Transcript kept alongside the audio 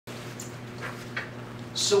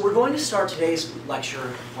So we're going to start today's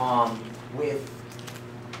lecture with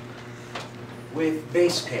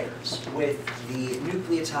base pairs, with the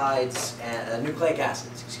nucleotides and nucleic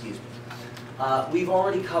acids, excuse me. We've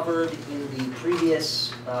already covered in the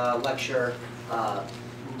previous lecture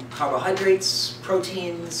carbohydrates,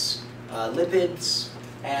 proteins, lipids,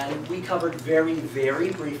 and we covered very,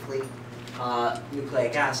 very briefly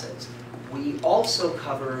nucleic acids. We also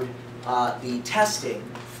covered the testing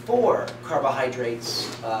for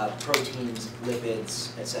carbohydrates, proteins,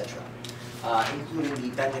 lipids, etc., including the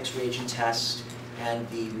Bendix reagent test and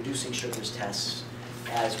the reducing sugars test,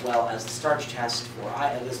 as well as the starch test for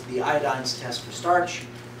the iodines test for starch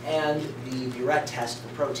and the Biuret test for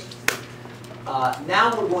protein.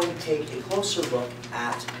 Now we're going to take a closer look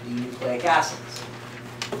at the nucleic acids,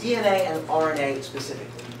 DNA and RNA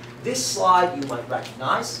specifically. This slide you might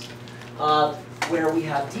recognize, where we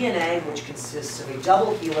have DNA, which consists of a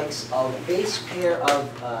double helix of pairs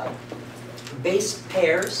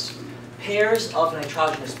of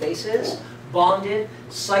nitrogenous bases, bonded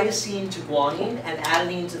cytosine to guanine and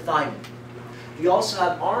adenine to thymine. We also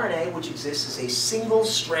have RNA, which exists as a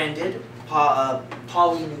single-stranded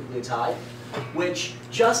polynucleotide, which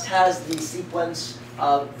just has the sequence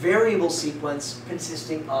of variable sequence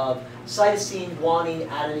consisting of cytosine, guanine,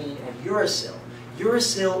 adenine, and uracil.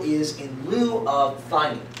 Uracil is in lieu of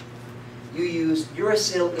thymine. You use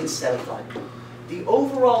uracil instead of thymine. The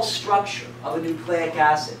overall structure of a nucleic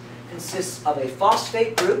acid consists of a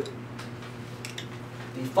phosphate group,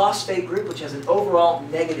 the phosphate group, which has an overall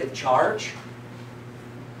negative charge.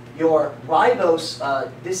 Your ribose,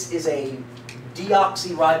 this is a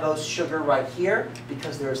deoxyribose sugar right here,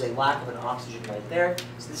 because there is a lack of an oxygen right there.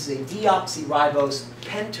 So this is a deoxyribose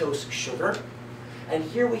pentose sugar. And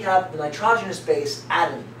here we have the nitrogenous base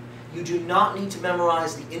adenine. You do not need to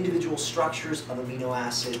memorize the individual structures of amino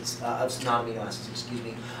acids, of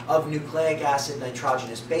nucleic acid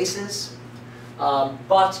nitrogenous bases,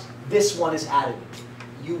 but this one is adenine.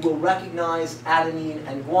 You will recognize adenine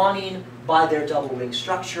and guanine by their double ring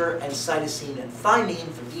structure, and cytosine and thymine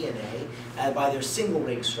for DNA by their single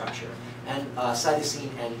ring structure, and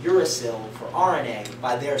cytosine and uracil for RNA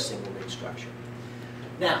by their single ring structure.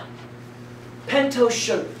 Now, pentose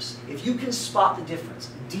sugars, if you can spot the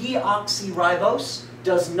difference, deoxyribose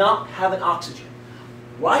does not have an oxygen.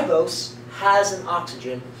 Ribose has an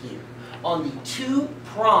oxygen here. On the 2'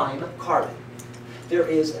 carbon, there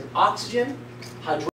is an oxygen, hydrogen,